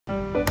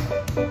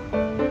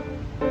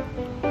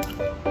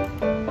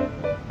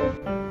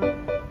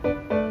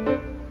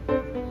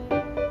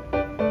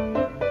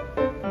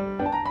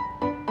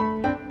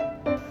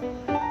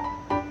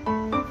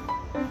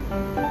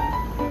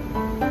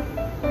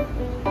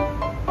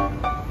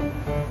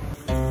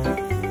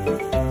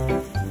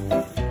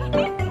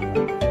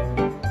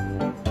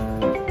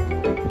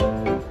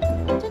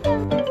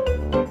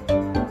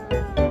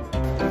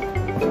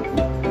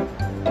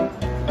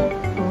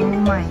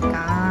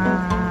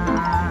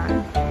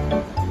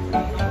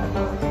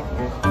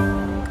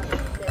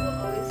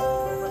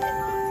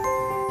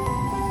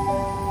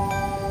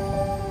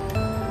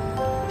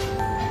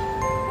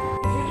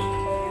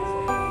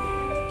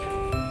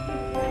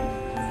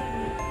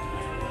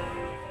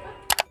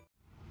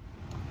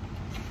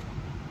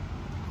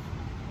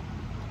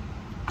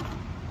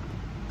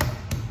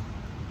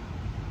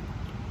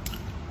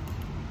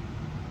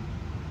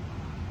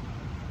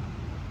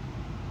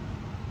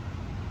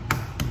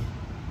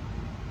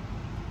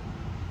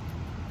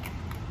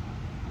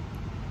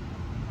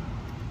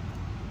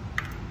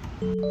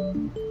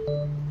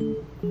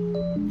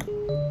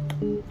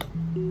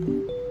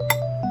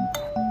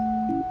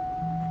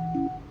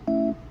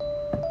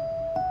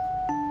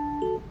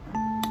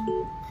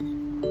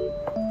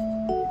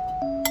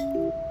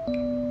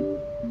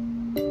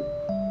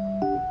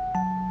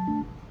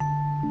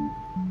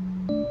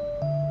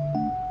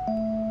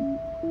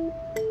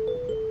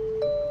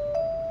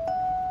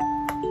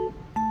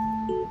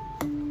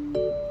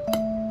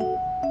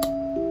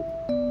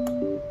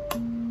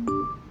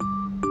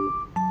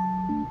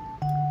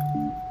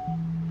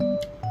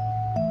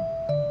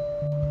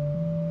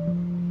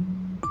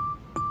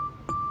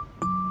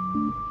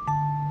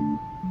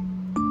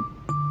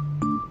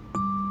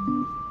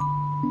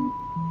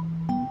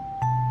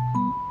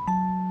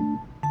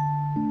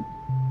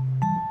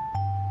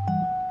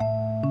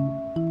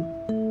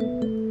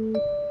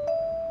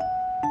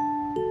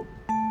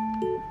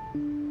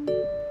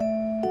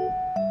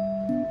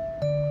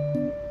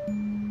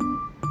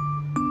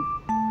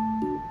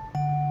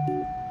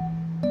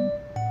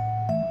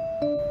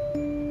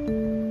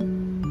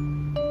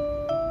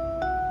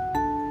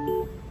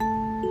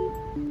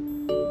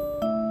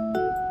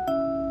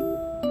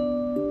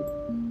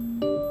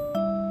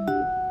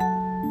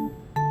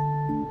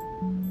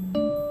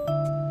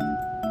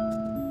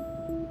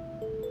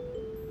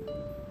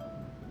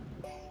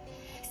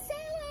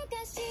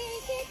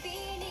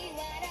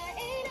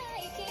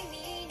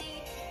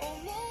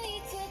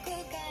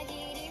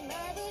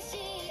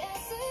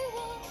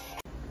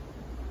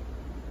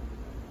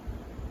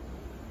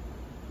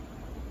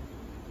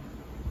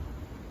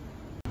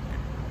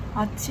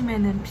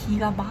아침에는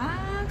비가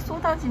막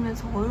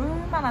쏟아지면서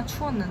얼마나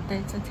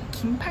추웠는데 진짜 제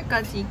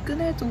긴팔까지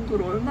꺼낼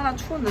정도로 얼마나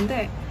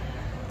추웠는데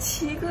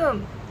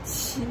지금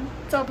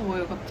진짜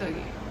더워요.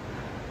 갑자기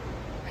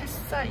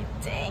햇살이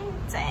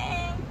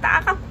쨍쨍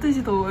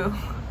따갑듯이 더워요.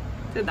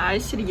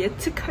 날씨를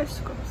예측할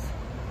수가 없어.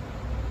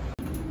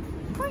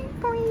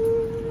 뿌잉뿌잉.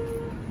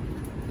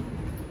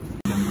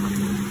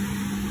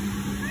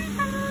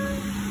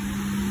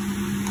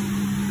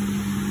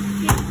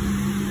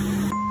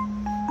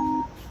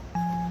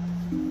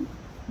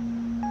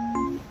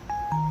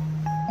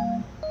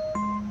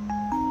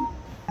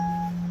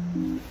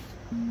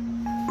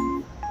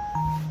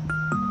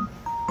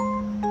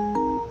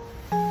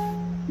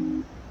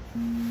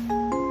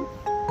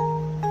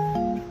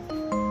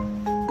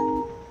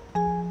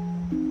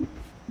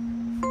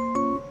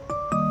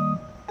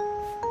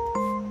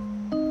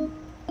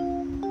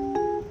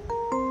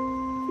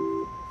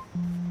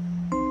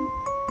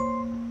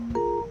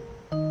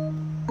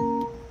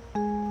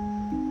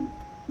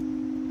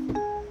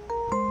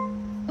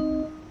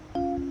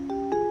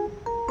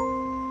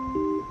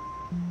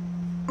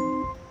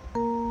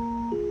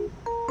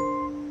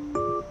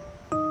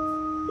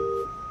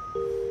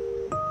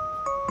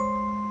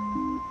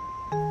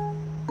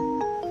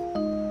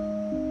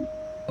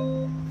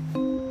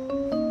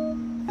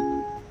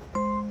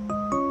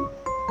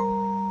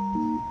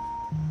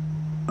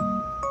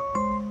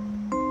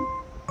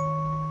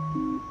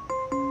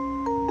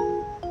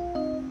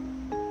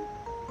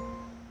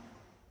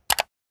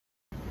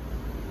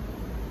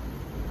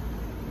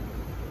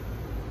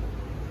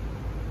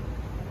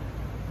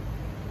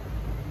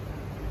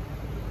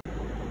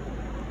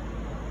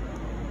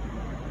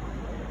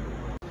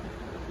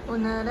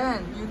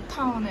 오늘은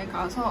뉴타운에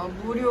가서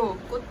무료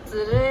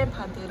굿즈를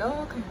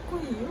받으러 갈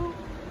거예요.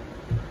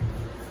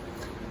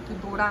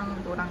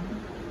 노랑노랑.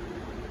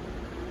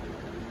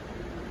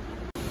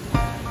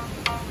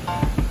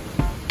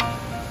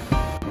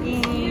 Do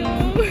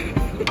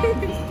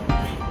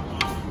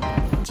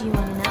you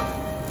wanna know?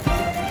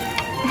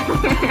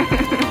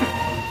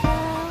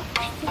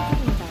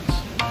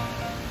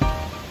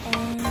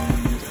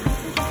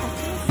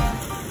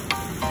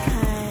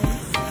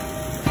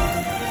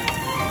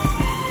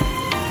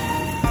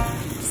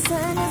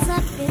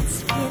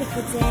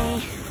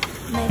 Day,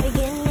 my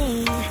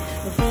beginning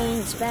will be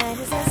as bright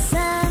as the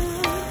sun.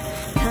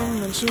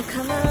 Come, won't you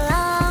come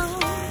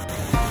along?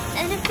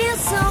 And it feels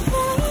so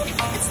bright,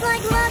 it's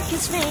like love. luck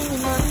is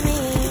raining on me.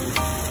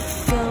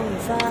 Go and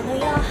follow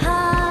your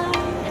heart.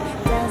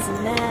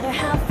 Doesn't matter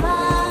how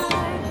far.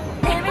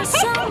 There is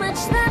so much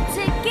love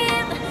to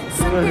give.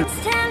 Something's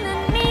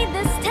telling me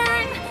this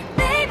time.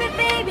 Baby,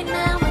 baby,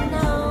 now I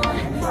know.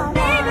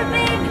 Baby,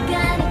 baby,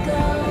 gotta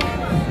go.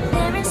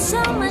 There is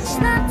so much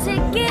love to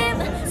give.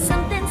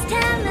 Something's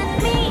telling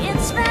me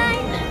it's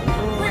right.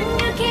 When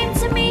you came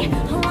to me,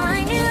 oh,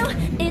 I knew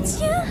it's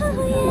you,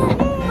 yeah.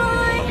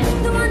 Boy,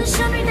 the one who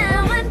showed me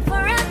now and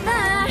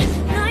forever.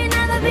 No, you'll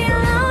never be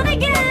alone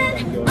again.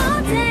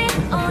 All day,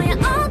 oh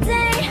yeah, all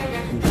day.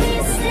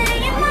 Please stay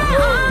in my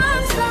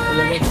arms,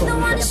 boy. The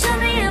one who showed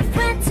me if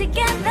we're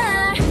together.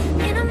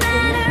 It don't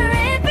matter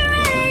if it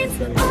rains.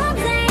 All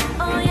day,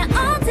 oh yeah,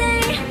 all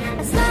day.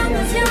 As long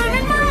as you're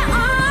in my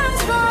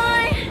arms,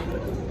 boy.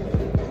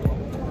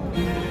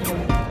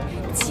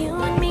 It's you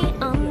and me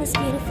on this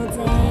beautiful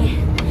day.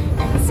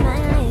 And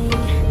smiling,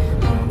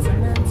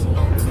 holding on to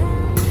your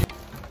hand.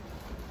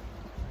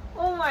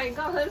 Oh my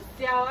god, hơi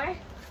xéo ấy.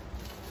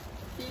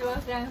 Chị vào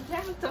dàn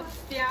xem thật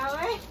xéo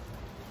ấy.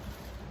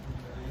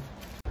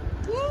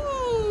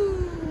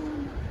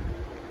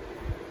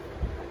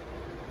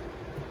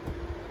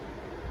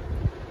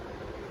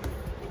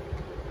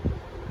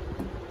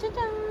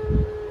 짜잔.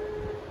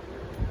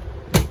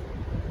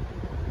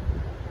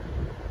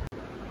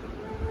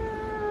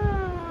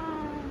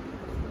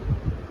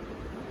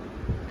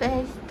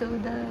 Face to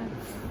the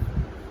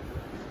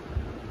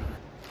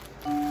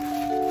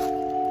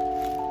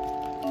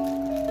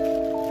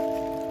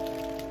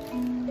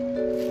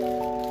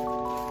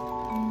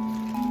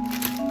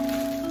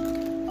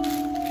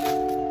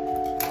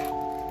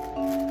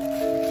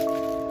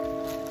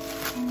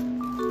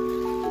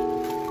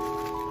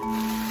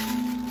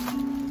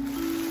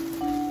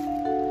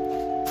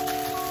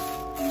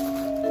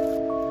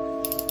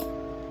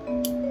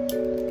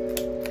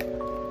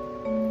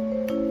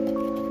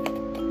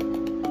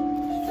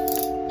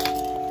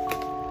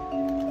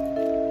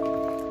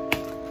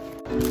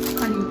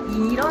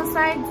이런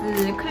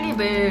사이즈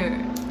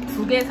클립을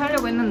 2개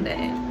사려고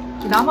했는데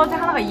나머지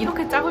하나가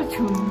이렇게 작을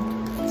줄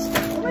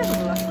진짜 꿈에도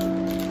몰랐어.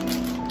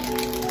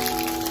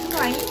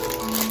 와이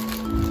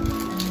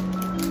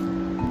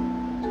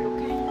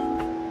이렇게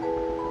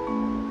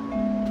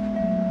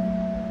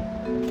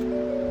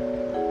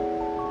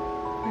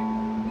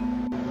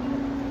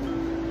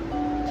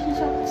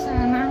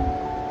티셔츠는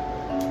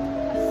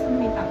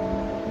샀습니다.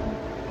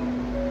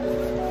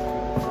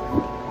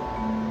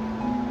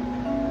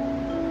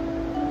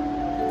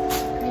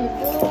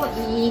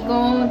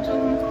 이거 좀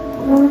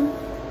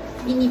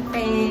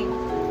미니백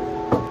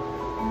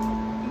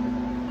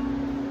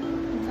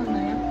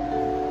괜찮나요?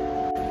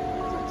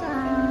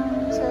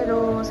 짜잔!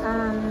 새로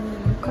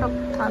산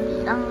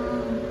크롭탑이랑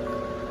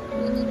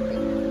미니백.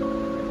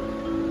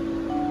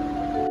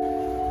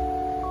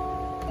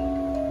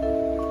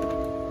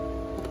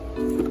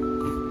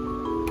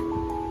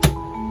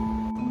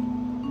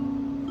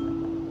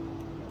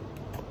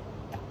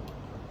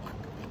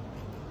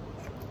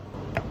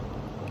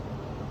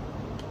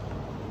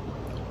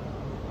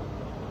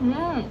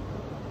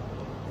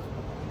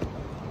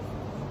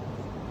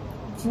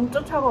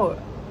 진짜 차가워요.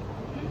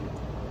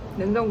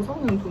 냉장고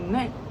성능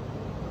좋네.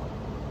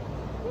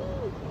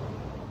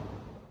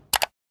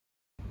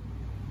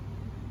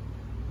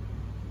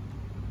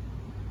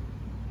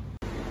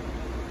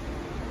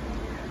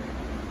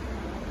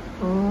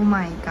 오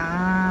마이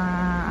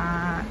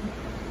갓.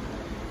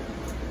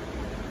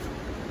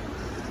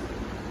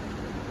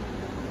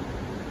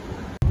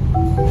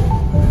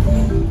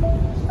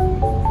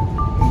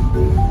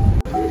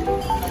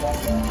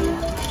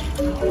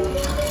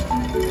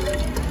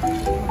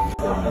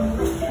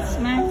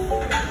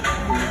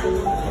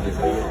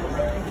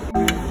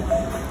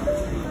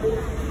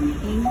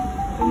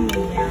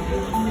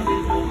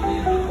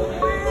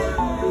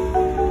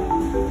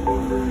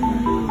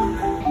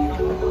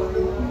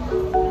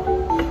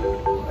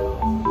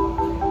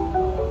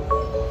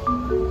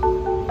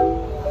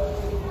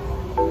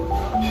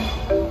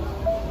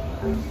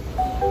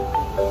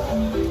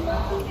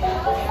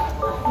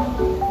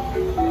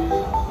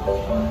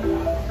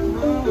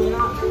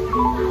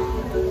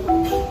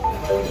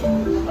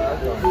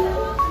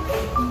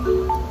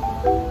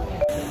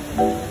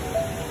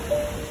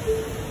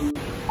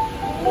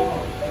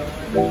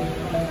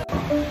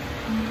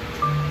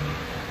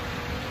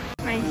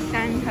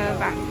 맛있는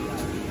호박.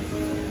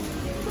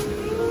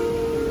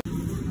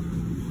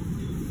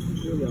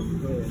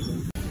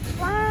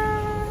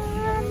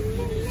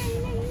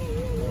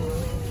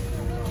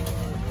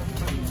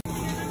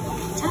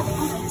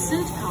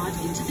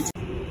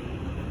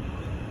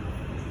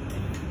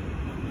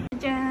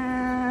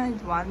 짠!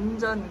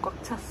 완전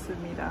꽉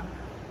찼습니다.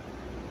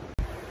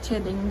 제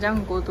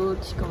냉장고도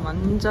지금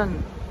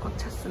완전 꽉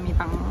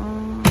찼습니다.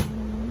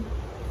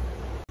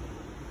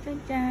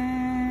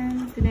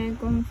 짜잔!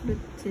 드래곤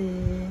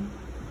프루트.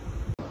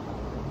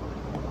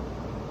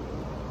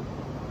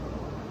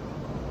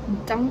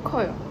 짱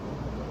커요.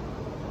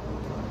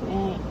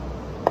 네.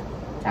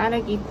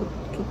 자르기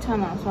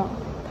귀찮아서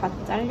다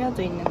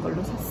잘려져 있는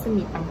걸로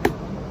샀습니다.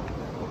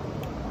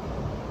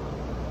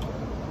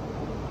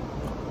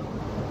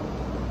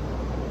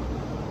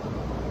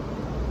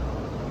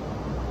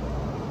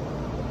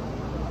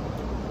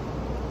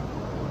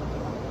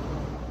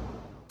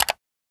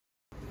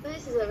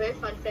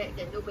 fact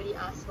that nobody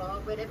asked for.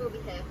 Whenever we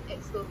have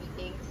exco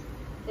meetings,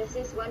 there's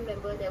this one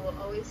member that will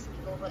always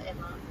speak over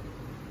Emma.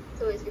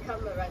 So it's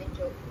become a running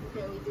joke,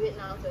 and we do it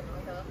now to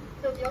annoy her.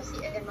 So if you all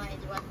see Emma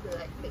and you want to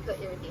like make her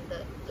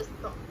irritated, just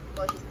talk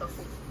while she's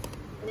talking.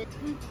 And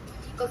then,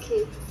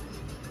 okay,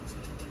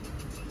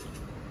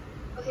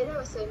 that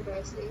was so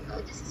embarrassing.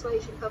 This is why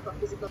you should come for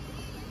physical.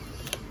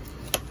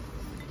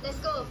 Let's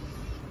go.